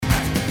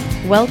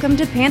Welcome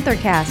to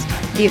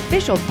PantherCast, the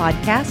official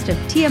podcast of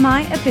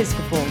TMI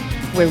Episcopal,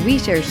 where we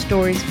share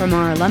stories from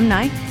our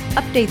alumni,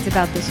 updates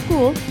about the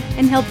school,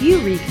 and help you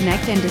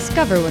reconnect and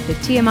discover what the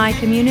TMI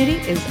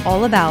community is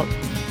all about.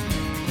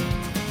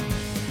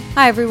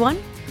 Hi, everyone.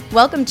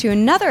 Welcome to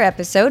another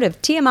episode of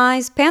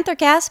TMI's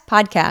PantherCast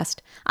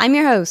podcast. I'm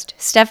your host,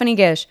 Stephanie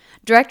Gish,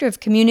 Director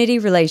of Community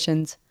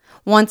Relations.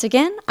 Once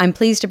again, I'm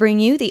pleased to bring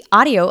you the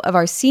audio of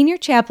our senior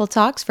chapel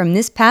talks from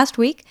this past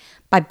week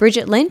by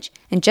Bridget Lynch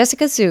and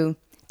Jessica Sue,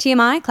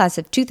 TMI class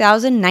of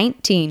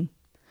 2019.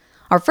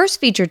 Our first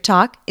featured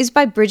talk is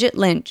by Bridget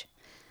Lynch.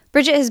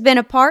 Bridget has been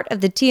a part of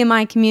the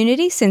TMI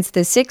community since the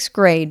 6th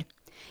grade.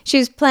 She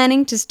is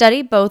planning to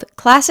study both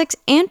classics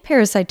and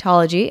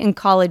parasitology in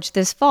college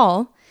this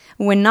fall.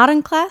 When not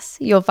in class,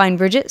 you'll find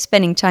Bridget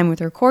spending time with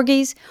her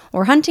corgis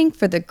or hunting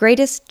for the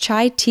greatest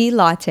chai tea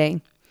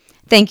latte.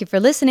 Thank you for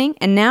listening,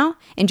 and now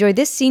enjoy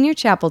this senior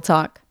chapel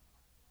talk.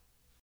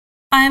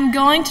 I am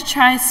going to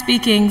try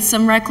speaking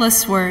some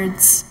reckless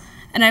words,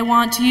 and I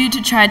want you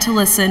to try to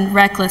listen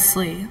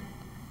recklessly.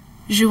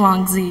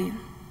 Zhuangzi.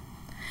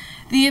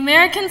 The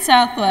American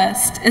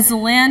Southwest is a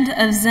land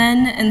of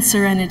zen and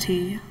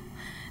serenity.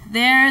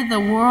 There, the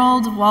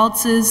world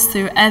waltzes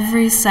through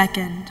every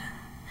second.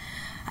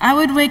 I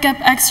would wake up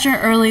extra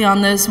early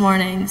on those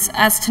mornings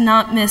as to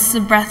not miss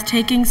the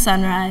breathtaking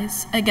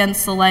sunrise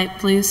against the light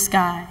blue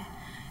sky,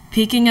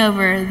 peeking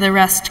over the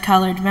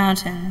rust-colored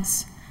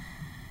mountains.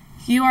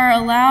 You are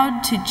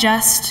allowed to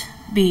just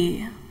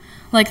be,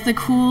 like the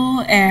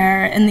cool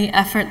air in the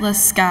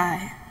effortless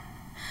sky.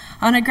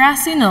 On a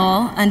grassy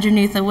knoll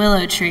underneath a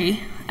willow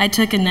tree, I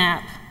took a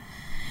nap.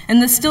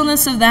 In the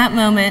stillness of that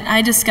moment,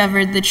 I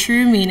discovered the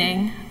true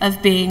meaning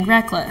of being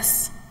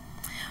reckless.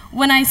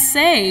 When I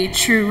say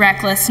true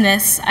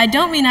recklessness, I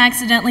don't mean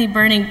accidentally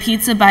burning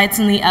pizza bites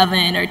in the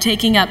oven or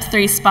taking up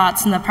 3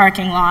 spots in the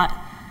parking lot.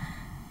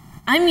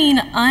 I mean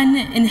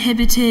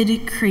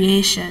uninhibited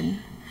creation,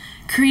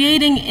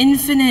 creating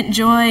infinite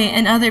joy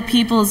in other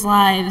people's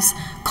lives,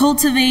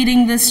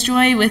 cultivating this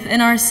joy within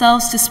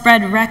ourselves to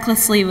spread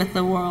recklessly with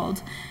the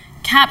world,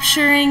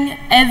 capturing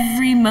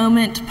every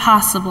moment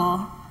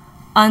possible,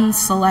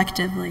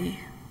 unselectively.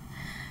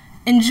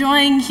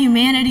 Enjoying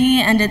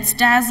humanity and its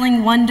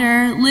dazzling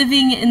wonder,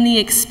 living in the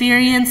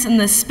experience and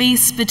the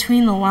space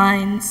between the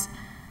lines.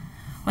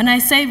 When I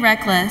say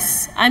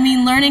reckless, I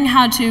mean learning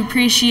how to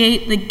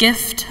appreciate the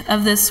gift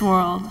of this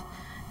world,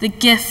 the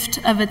gift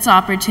of its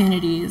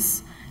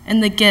opportunities,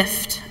 and the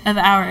gift of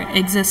our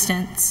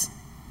existence.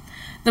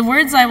 The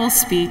words I will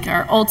speak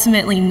are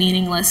ultimately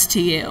meaningless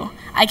to you.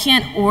 I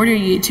can't order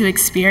you to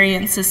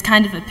experience this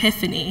kind of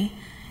epiphany.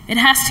 It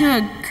has to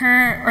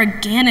occur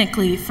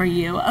organically for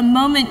you, a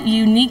moment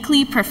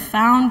uniquely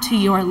profound to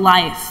your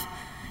life,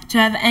 to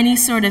have any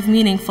sort of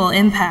meaningful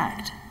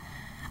impact.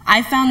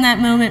 I found that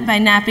moment by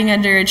napping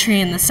under a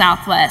tree in the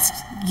Southwest.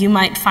 You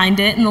might find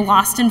it in the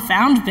lost and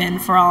found bin,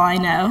 for all I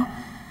know.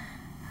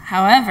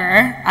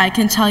 However, I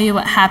can tell you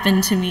what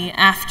happened to me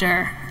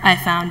after I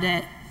found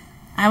it.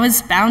 I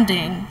was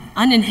bounding,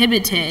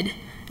 uninhibited,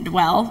 and,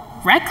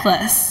 well,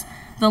 reckless.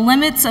 The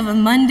limits of a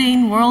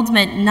mundane world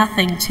meant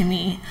nothing to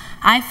me.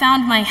 I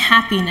found my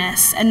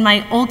happiness and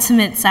my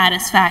ultimate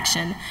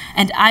satisfaction,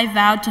 and I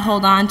vowed to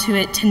hold on to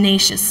it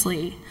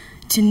tenaciously,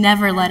 to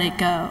never let it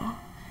go.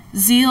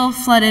 Zeal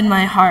flooded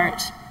my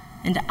heart,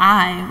 and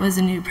I was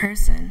a new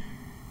person.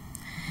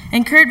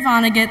 In Kurt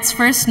Vonnegut's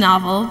first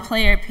novel,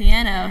 Player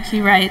Piano, he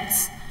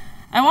writes,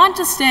 "I want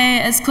to stay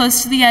as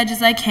close to the edge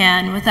as I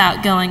can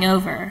without going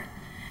over.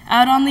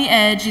 Out on the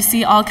edge, you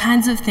see all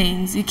kinds of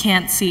things you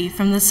can't see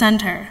from the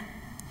center."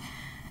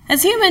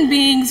 As human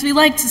beings, we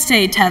like to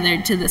stay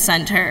tethered to the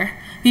center.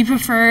 We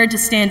prefer to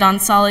stand on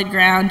solid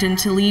ground and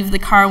to leave the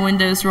car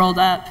windows rolled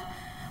up.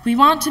 We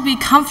want to be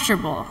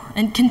comfortable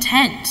and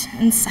content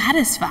and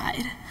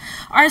satisfied.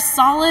 Our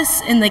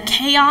solace in the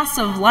chaos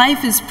of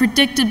life is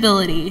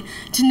predictability,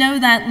 to know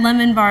that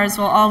lemon bars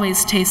will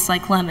always taste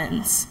like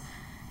lemons.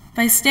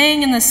 By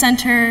staying in the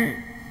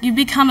center, you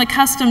become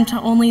accustomed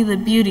to only the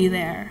beauty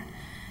there,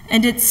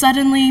 and it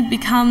suddenly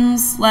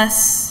becomes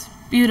less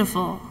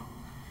beautiful,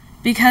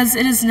 because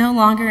it is no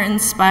longer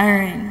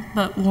inspiring,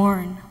 but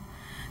worn.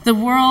 The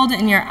world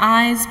in your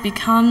eyes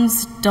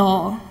becomes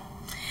dull.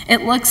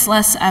 It looks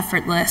less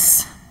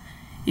effortless.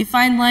 You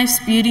find life's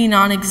beauty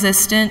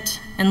non-existent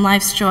and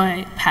life's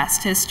joy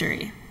past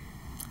history.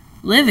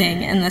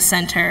 Living in the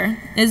center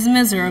is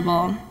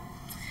miserable.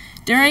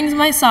 During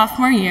my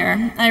sophomore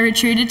year, I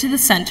retreated to the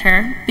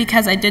center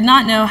because I did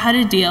not know how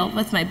to deal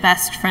with my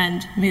best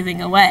friend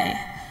moving away.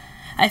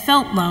 I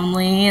felt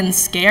lonely and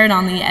scared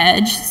on the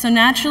edge, so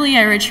naturally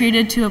I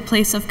retreated to a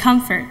place of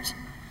comfort,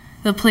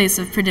 the place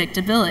of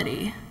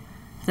predictability,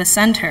 the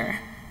center.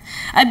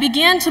 I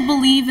began to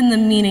believe in the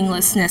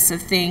meaninglessness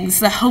of things,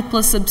 the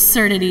hopeless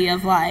absurdity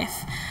of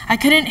life. I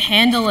couldn't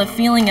handle a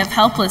feeling of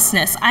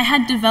helplessness. I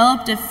had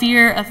developed a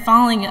fear of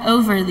falling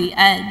over the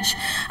edge.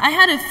 I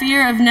had a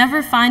fear of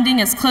never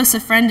finding as close a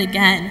friend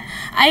again.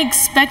 I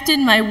expected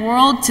my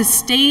world to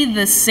stay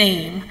the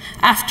same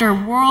after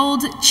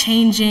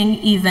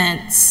world-changing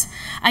events.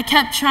 I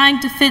kept trying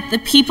to fit the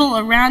people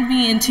around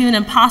me into an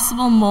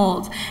impossible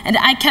mold, and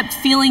I kept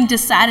feeling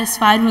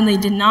dissatisfied when they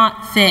did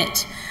not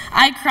fit.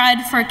 I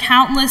cried for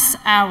countless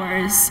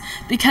hours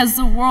because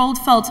the world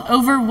felt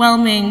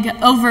overwhelming,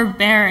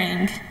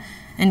 overbearing,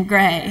 and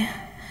gray.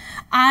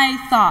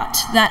 I thought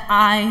that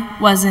I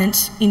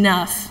wasn't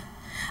enough.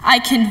 I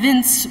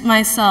convinced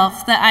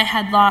myself that I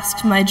had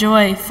lost my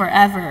joy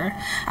forever.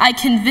 I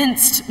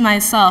convinced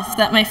myself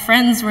that my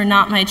friends were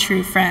not my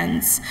true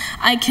friends.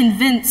 I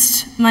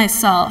convinced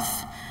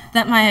myself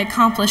that my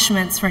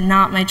accomplishments were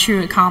not my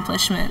true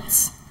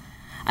accomplishments.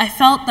 I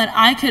felt that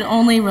I could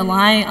only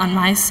rely on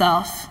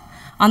myself,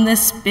 on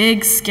this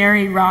big,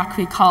 scary rock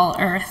we call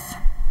Earth.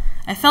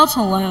 I felt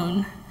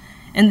alone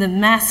in the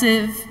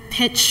massive,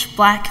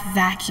 pitch-black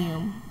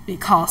vacuum we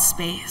call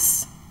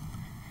space.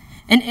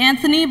 In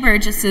Anthony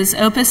Burgess's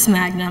opus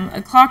magnum,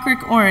 A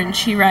Clockwork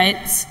Orange, he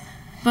writes,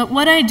 "But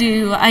what I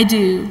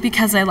do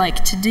because I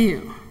like to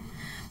do."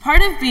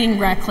 Part of being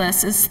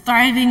reckless is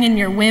thriving in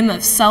your whim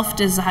of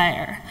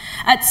self-desire.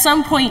 At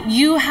some point,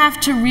 you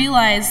have to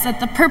realize that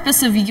the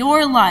purpose of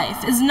your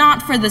life is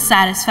not for the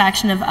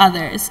satisfaction of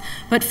others,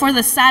 but for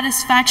the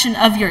satisfaction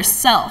of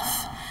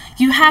yourself.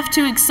 You have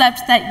to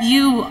accept that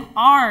you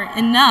are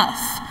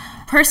enough.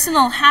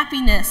 Personal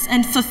happiness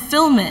and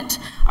fulfillment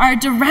are a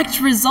direct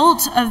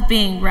result of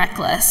being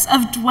reckless,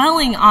 of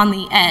dwelling on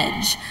the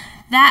edge.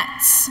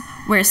 That's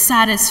where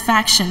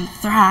satisfaction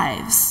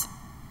thrives.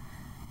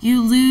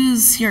 You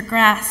lose your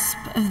grasp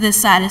of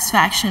this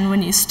satisfaction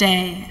when you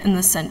stay in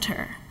the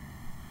center,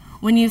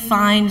 when you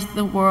find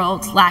the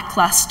world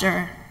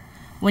lackluster,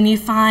 when you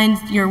find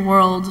your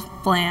world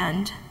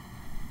bland.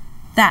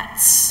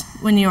 That's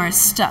when you are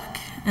stuck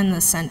in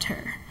the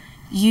center.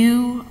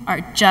 You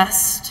are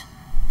just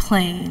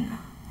plain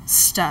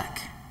stuck.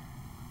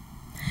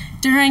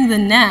 During the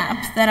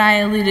nap that I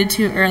alluded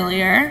to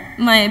earlier,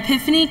 my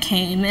epiphany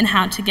came in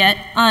how to get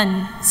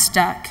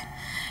unstuck.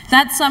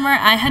 That summer,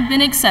 I had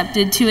been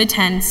accepted to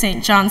attend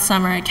St. John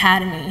Summer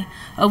Academy,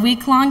 a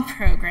week-long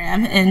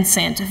program in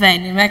Santa Fe,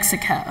 New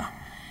Mexico.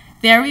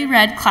 There we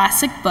read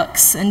classic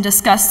books and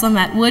discussed them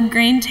at wood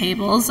grain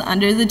tables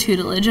under the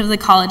tutelage of the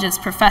college's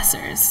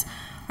professors,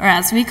 or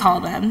as we call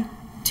them,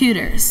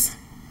 tutors.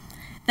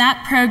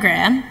 That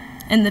program,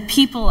 and the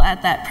people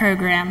at that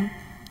program,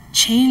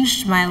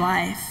 changed my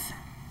life.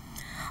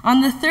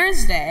 On the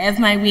Thursday of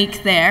my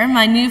week there,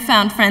 my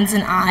newfound friends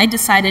and I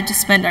decided to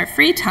spend our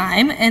free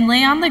time and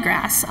lay on the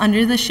grass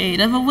under the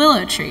shade of a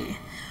willow tree.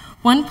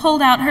 One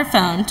pulled out her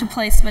phone to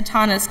play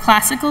Smetana's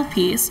classical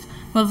piece,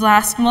 "Ma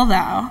Vlast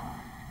Moldau,"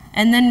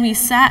 and then we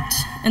sat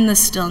in the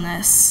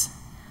stillness,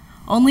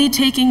 only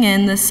taking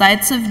in the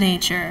sights of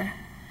nature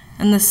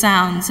and the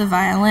sounds of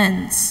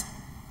violins.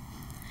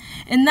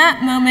 In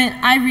that moment,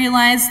 I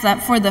realized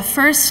that for the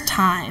first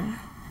time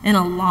in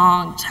a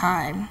long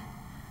time,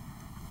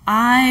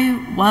 I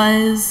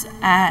was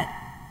at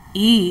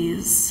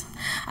ease.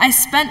 I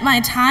spent my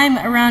time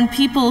around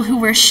people who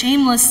were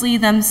shamelessly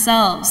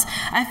themselves.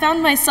 I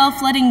found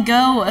myself letting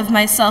go of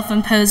my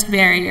self-imposed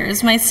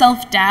barriers, my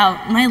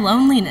self-doubt, my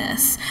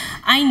loneliness.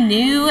 I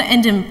knew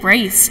and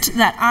embraced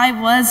that I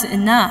was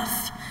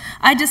enough.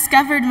 I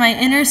discovered my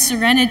inner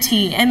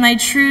serenity and my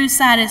true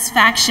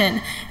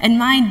satisfaction and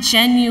my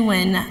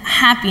genuine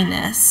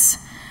happiness.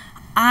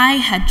 I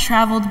had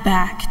traveled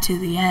back to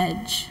the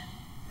edge.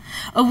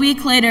 A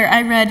week later,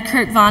 I read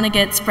Kurt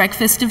Vonnegut's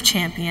Breakfast of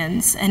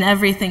Champions, and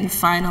everything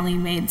finally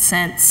made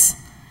sense.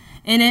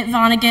 In it,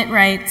 Vonnegut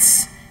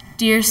writes,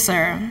 "Dear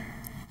Sir,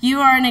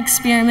 you are an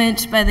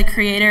experiment by the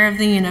creator of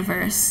the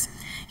universe.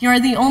 You are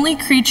the only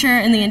creature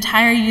in the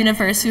entire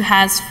universe who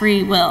has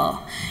free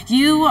will.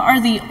 You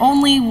are the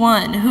only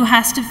one who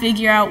has to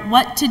figure out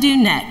what to do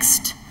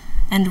next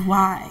and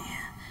why.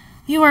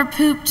 You are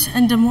pooped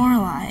and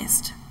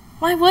demoralized.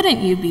 Why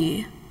wouldn't you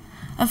be?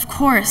 Of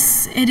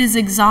course, it is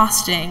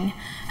exhausting,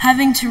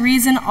 having to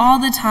reason all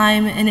the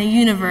time in a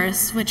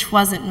universe which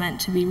wasn't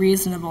meant to be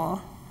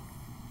reasonable."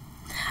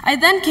 I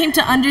then came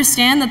to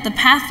understand that the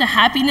path to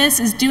happiness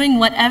is doing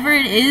whatever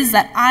it is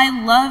that I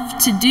love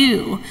to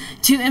do,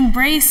 to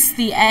embrace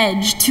the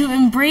edge, to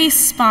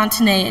embrace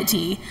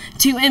spontaneity,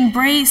 to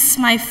embrace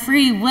my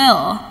free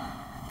will.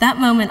 That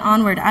moment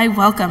onward, I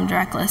welcomed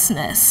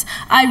recklessness.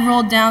 I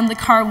rolled down the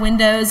car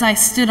windows, I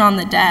stood on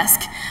the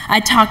desk. I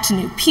talked to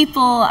new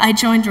people, I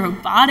joined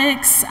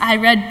robotics, I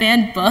read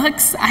banned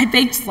books, I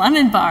baked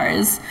lemon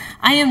bars.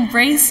 I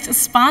embraced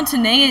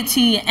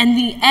spontaneity and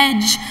the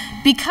edge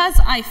because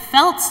I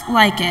felt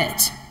like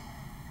it.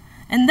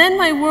 And then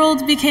my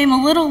world became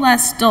a little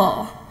less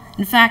dull.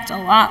 In fact, a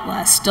lot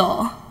less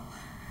dull.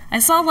 I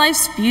saw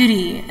life's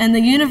beauty and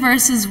the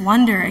universe's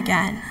wonder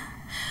again.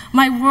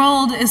 My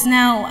world is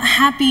now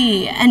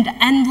happy and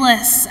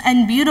endless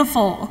and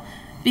beautiful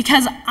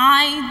because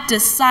I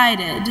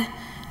decided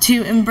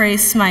to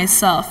embrace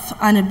myself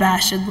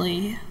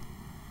unabashedly.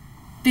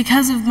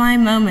 Because of my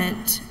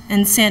moment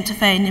in Santa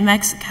Fe, New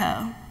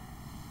Mexico.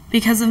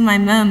 Because of my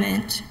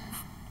moment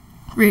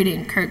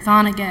reading Kurt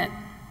Vonnegut.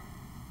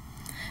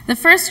 The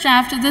first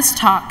draft of this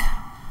talk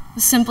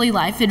was simply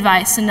life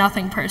advice and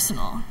nothing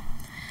personal.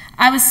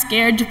 I was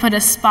scared to put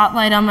a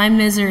spotlight on my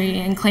misery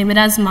and claim it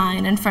as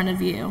mine in front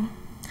of you.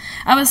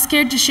 I was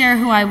scared to share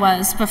who I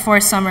was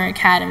before Summer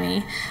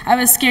Academy. I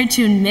was scared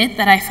to admit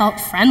that I felt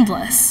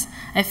friendless.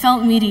 I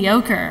felt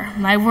mediocre.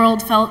 My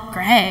world felt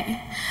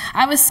gray.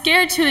 I was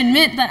scared to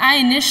admit that I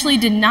initially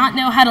did not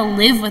know how to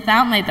live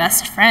without my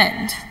best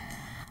friend.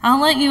 I'll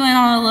let you in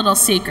on a little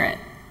secret.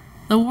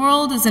 The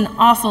world is an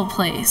awful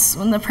place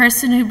when the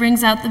person who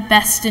brings out the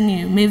best in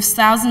you moves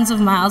thousands of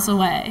miles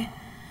away.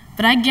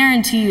 But I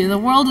guarantee you the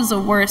world is a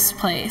worse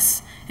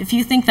place if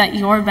you think that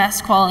your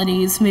best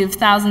qualities move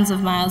thousands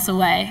of miles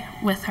away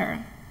with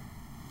her.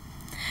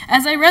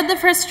 As I read the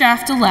first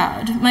draft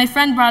aloud, my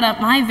friend brought up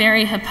my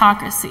very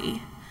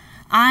hypocrisy.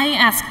 I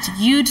asked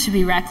you to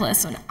be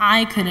reckless when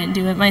I couldn't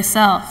do it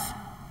myself.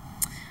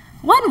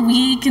 1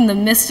 week in the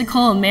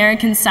mystical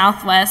American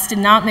Southwest did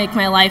not make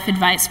my life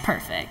advice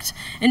perfect.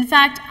 In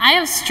fact, I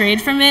have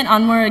strayed from it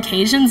on more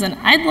occasions than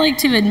I'd like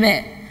to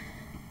admit.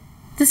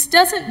 This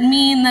doesn't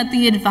mean that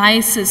the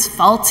advice is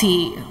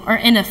faulty or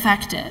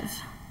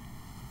ineffective.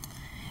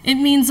 It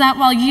means that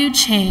while you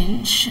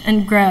change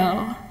and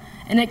grow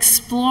and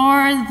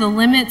explore the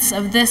limits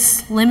of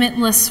this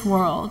limitless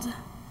world,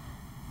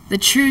 the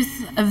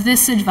truth of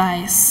this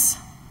advice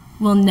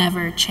will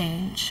never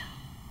change.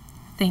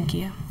 Thank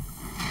you.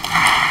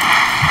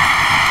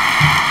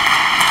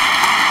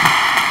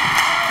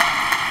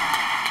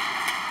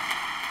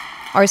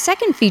 Our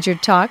second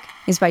featured talk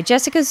is by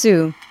Jessica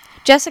Zhu.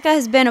 Jessica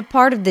has been a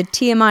part of the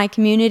TMI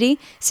community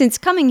since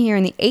coming here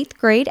in the 8th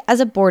grade as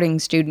a boarding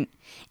student.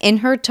 In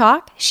her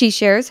talk, she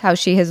shares how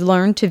she has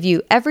learned to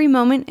view every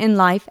moment in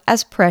life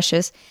as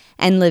precious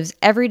and lives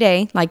every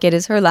day like it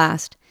is her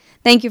last.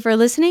 Thank you for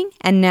listening,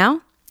 and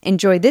now,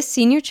 enjoy this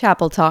senior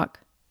chapel talk.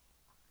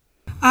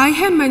 I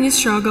had many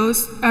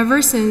struggles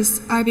ever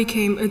since I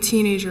became a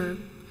teenager.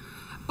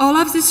 All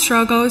of these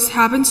struggles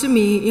happened to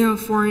me in a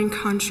foreign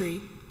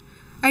country.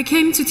 I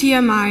came to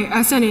TMI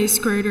as an 8th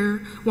grader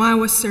when I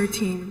was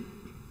 13.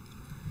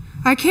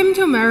 I came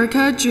to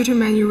America due to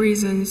many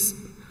reasons.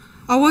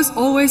 I was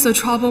always a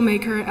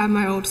troublemaker at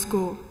my old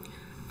school.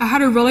 I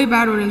had a really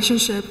bad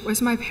relationship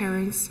with my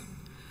parents.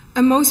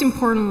 And most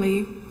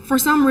importantly, for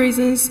some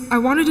reasons, I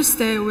wanted to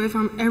stay away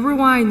from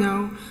everyone I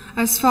know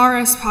as far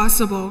as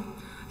possible,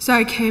 so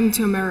I came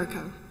to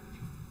America.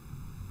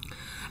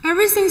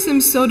 Everything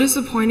seemed so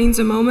disappointing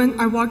the moment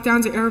I walked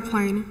down the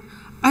airplane.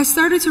 I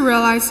started to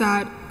realize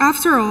that,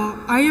 after all,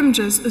 I am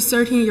just a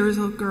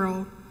 13-year-old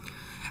girl.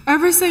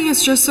 Everything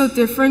is just so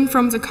different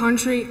from the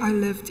country I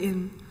lived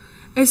in,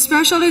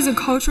 especially the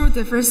cultural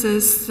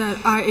differences that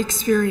I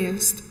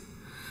experienced.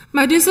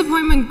 My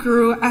disappointment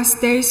grew as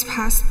days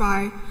passed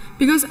by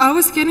because I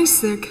was getting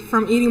sick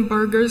from eating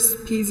burgers,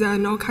 pizza,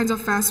 and all kinds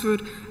of fast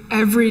food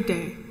every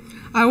day.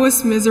 I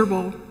was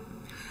miserable.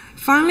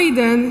 Finally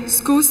then,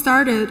 school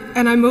started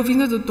and I moved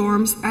into the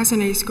dorms as an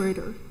 8th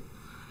grader.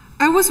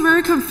 I was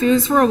very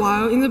confused for a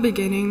while in the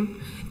beginning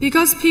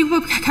because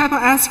people kept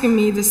asking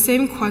me the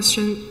same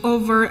question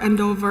over and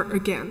over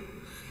again.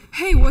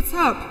 Hey, what's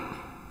up?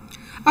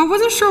 I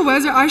wasn't sure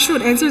whether I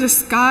should answer the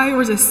sky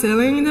or the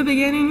ceiling in the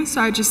beginning,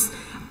 so I just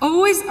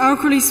always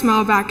awkwardly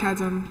smiled back at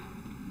them.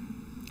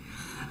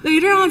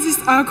 Later on, these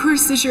awkward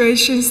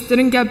situations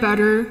didn't get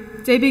better,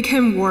 they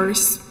became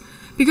worse,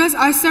 because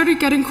I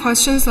started getting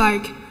questions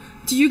like,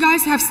 do you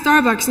guys have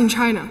Starbucks in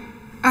China?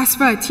 Asked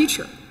by a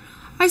teacher.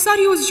 I thought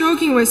he was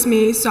joking with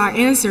me, so I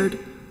answered,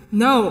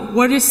 no,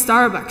 what is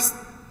Starbucks?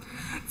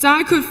 Then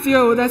I could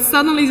feel that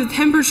suddenly the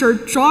temperature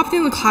dropped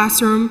in the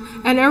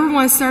classroom and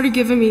everyone started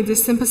giving me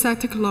this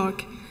sympathetic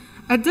look.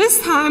 At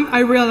this time, I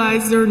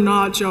realized they're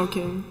not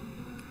joking.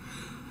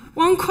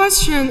 One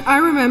question I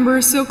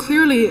remember so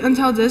clearly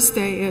until this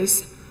day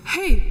is,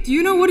 hey, do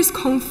you know what is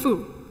Kung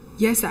Fu?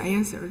 Yes, I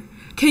answered.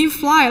 Can you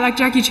fly like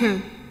Jackie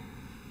Chan?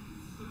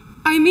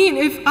 I mean,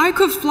 if I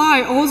could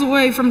fly all the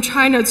way from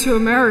China to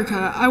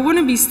America, I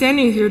wouldn't be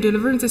standing here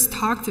delivering this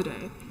talk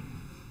today.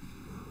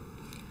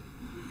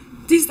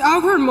 These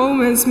awkward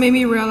moments made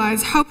me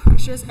realize how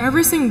precious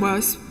everything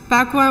was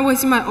back when I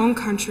was in my own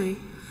country,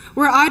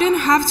 where I didn't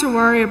have to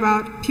worry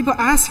about people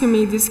asking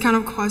me these kind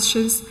of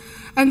questions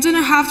and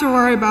didn't have to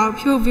worry about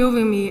people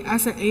viewing me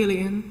as an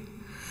alien.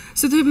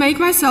 So to make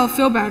myself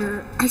feel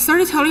better, I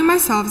started telling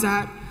myself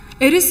that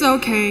it is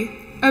okay,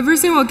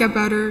 everything will get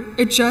better,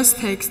 it just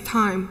takes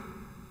time.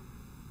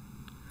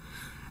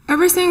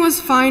 Everything was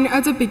fine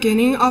at the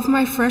beginning of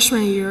my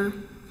freshman year,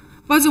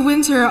 but the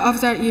winter of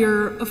that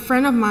year, a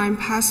friend of mine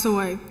passed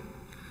away.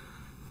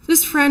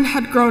 This friend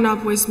had grown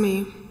up with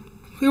me.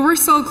 We were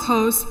so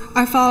close,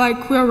 I felt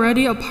like we were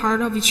already a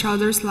part of each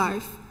other's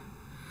life.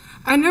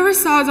 I never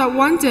thought that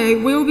one day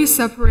we will be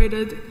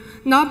separated,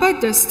 not by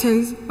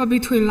distance, but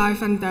between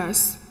life and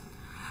death.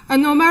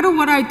 And no matter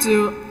what I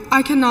do,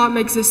 I cannot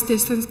make this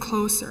distance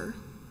closer.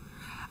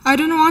 I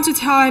didn't want to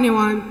tell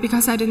anyone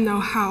because I didn't know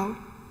how.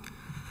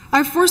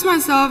 I forced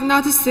myself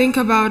not to think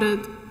about it.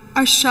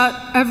 I shut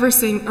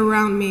everything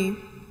around me.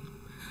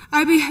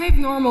 I behaved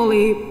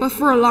normally, but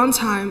for a long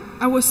time,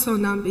 I was so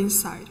numb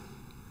inside.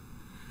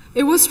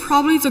 It was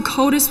probably the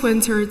coldest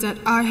winter that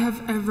I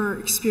have ever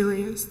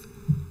experienced.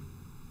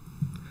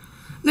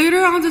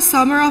 Later on the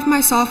summer of my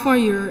sophomore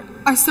year,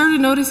 I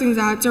started noticing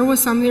that there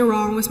was something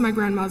wrong with my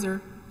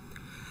grandmother.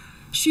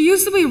 She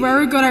used to be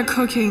very good at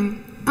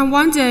cooking, and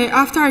one day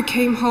after I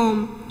came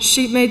home,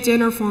 she made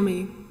dinner for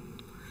me.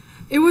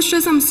 It was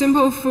just some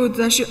simple food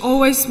that she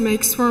always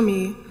makes for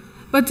me,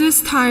 but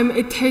this time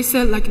it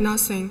tasted like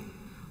nothing.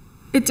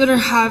 It didn't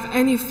have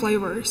any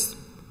flavors.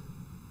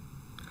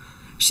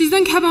 She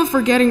then kept on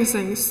forgetting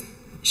things.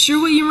 She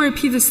would even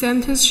repeat the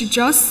sentence she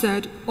just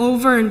said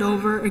over and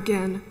over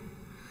again.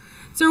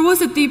 There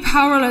was a deep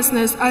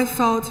powerlessness I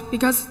felt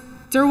because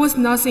there was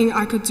nothing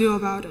I could do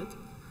about it.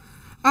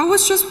 I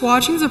was just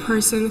watching the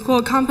person who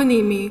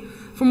accompanied me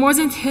for more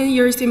than 10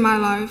 years in my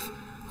life,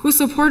 who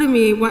supported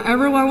me when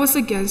everyone was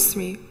against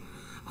me,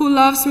 who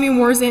loves me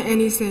more than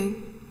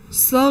anything,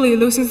 slowly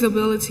losing the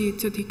ability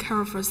to take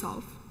care of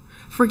herself,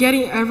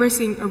 forgetting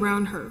everything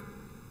around her.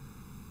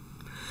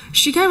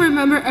 She can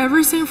remember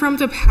everything from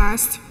the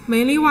past,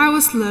 mainly when I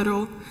was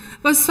little,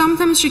 but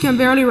sometimes she can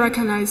barely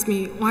recognize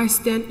me when I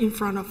stand in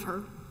front of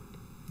her.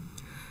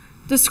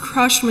 This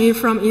crushed me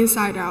from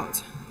inside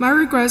out. My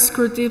regrets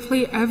grew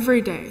deeply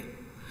every day,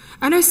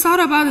 and I thought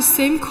about the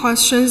same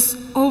questions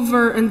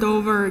over and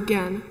over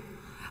again.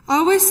 I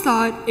always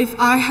thought if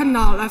I had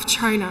not left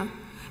China,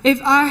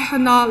 if I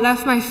had not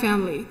left my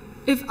family,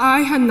 if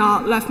I had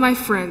not left my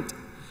friend,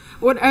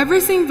 would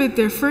everything be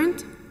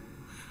different?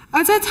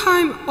 At that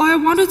time, all I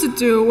wanted to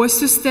do was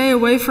to stay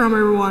away from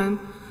everyone.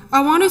 I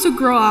wanted to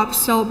grow up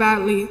so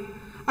badly.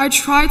 I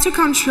tried to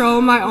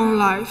control my own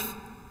life.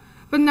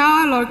 But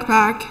now I look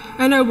back,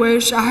 and I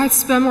wish I had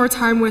spent more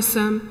time with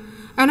them,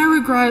 and I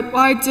regret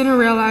why I didn't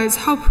realize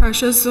how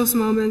precious those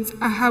moments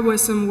I had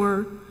with them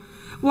were.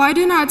 Why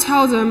didn't I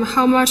tell them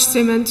how much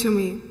they meant to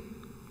me?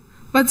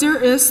 But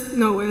there is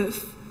no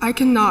if. I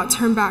cannot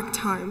turn back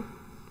time.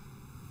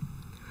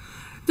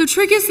 The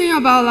tricky thing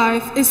about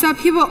life is that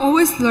people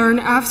always learn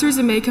after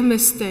they make a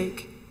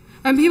mistake,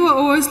 and people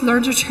always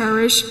learn to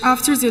cherish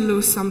after they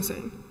lose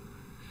something.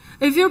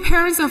 If your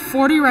parents are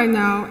 40 right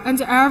now and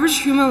the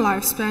average human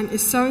lifespan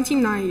is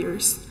 79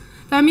 years,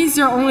 that means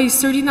there are only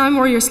 39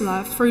 more years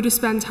left for you to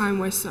spend time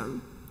with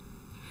them.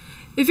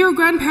 If your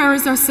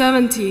grandparents are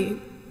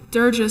 70,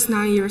 there are just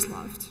 9 years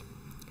left.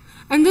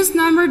 And this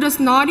number does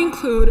not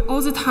include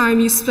all the time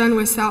you spend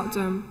without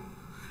them.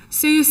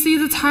 So you see,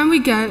 the time we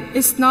get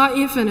is not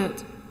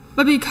infinite,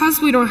 but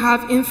because we don't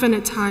have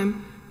infinite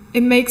time,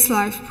 it makes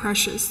life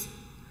precious.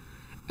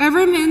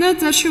 Every minute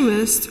that you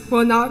missed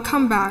will not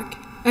come back,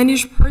 and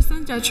each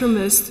person that you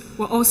missed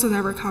will also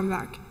never come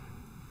back.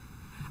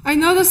 I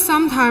know that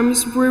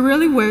sometimes we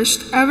really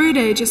wished every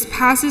day just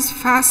passes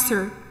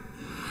faster,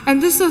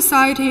 and this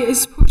society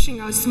is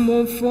pushing us to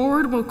move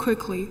forward more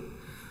quickly.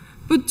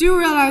 But do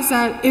realize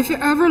that if you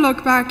ever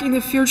look back in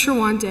the future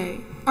one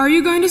day, are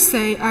you going to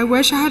say, I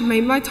wish I had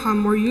made my time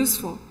more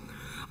useful?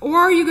 Or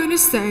are you going to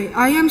say,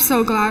 I am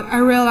so glad I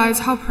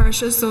realized how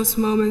precious those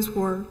moments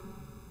were?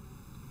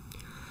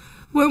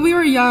 When we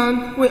were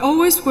young, we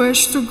always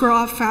wished to grow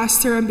up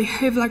faster and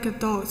behave like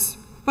adults.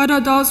 But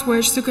adults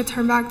wish they could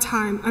turn back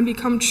time and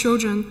become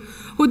children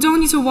who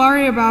don't need to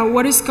worry about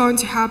what is going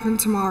to happen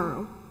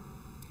tomorrow.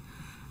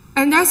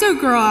 And as you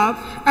grow up,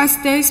 as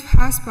days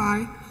pass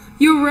by,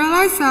 you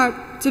realize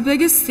that the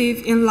biggest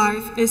thief in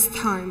life is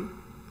time.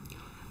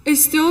 It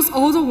steals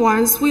all the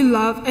ones we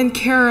love and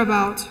care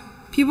about,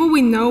 people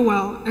we know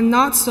well and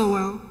not so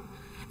well,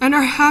 and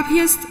our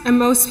happiest and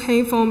most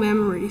painful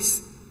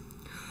memories.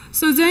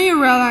 So then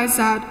you realize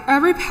that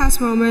every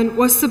past moment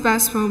was the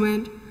best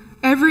moment.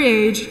 Every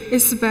age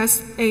is the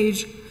best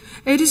age.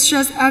 It is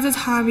just at the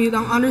time you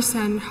don't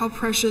understand how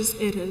precious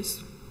it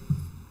is.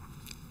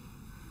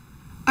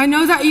 I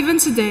know that even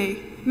today,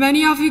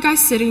 many of you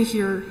guys sitting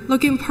here,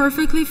 looking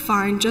perfectly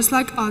fine just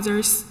like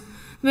others,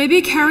 may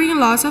be carrying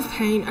lots of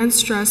pain and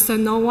stress that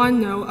no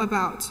one knows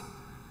about.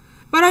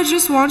 But I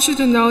just want you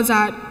to know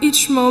that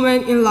each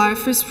moment in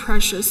life is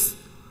precious.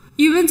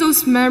 Even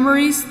those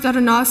memories that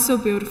are not so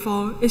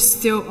beautiful is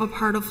still a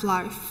part of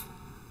life.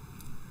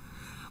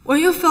 When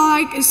you feel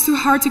like it's too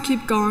hard to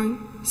keep going,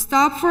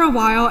 stop for a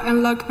while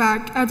and look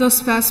back at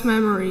those best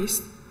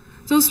memories,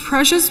 those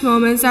precious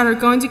moments that are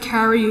going to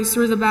carry you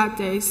through the bad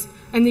days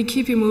and they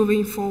keep you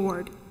moving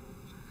forward.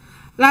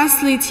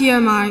 Lastly,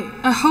 TMI,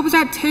 I hope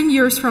that 10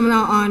 years from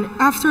now on,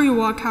 after you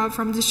walk out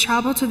from this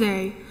chapel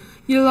today,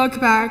 you look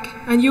back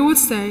and you would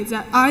say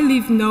that I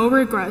leave no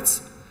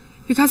regrets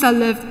because I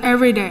lived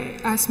every day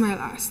as my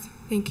last.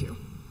 Thank you.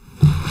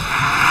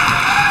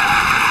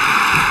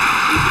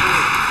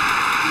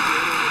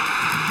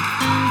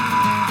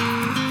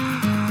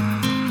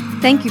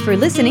 Thank you for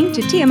listening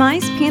to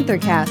TMI's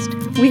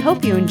PantherCast. We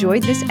hope you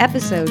enjoyed this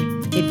episode.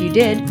 If you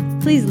did,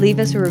 please leave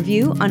us a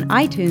review on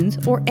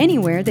iTunes or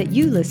anywhere that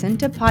you listen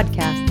to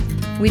podcasts.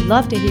 We'd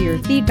love to hear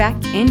your feedback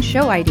and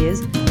show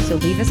ideas, so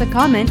leave us a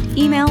comment,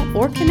 email,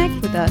 or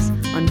connect with us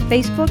on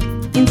Facebook,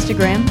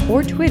 Instagram,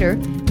 or Twitter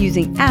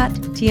using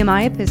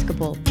 @TMI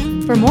Episcopal.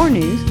 For more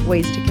news,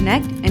 ways to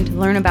connect, and to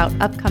learn about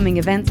upcoming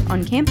events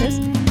on campus,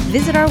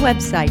 visit our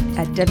website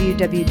at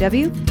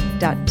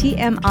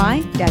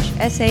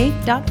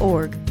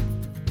www.tmi-sa.org.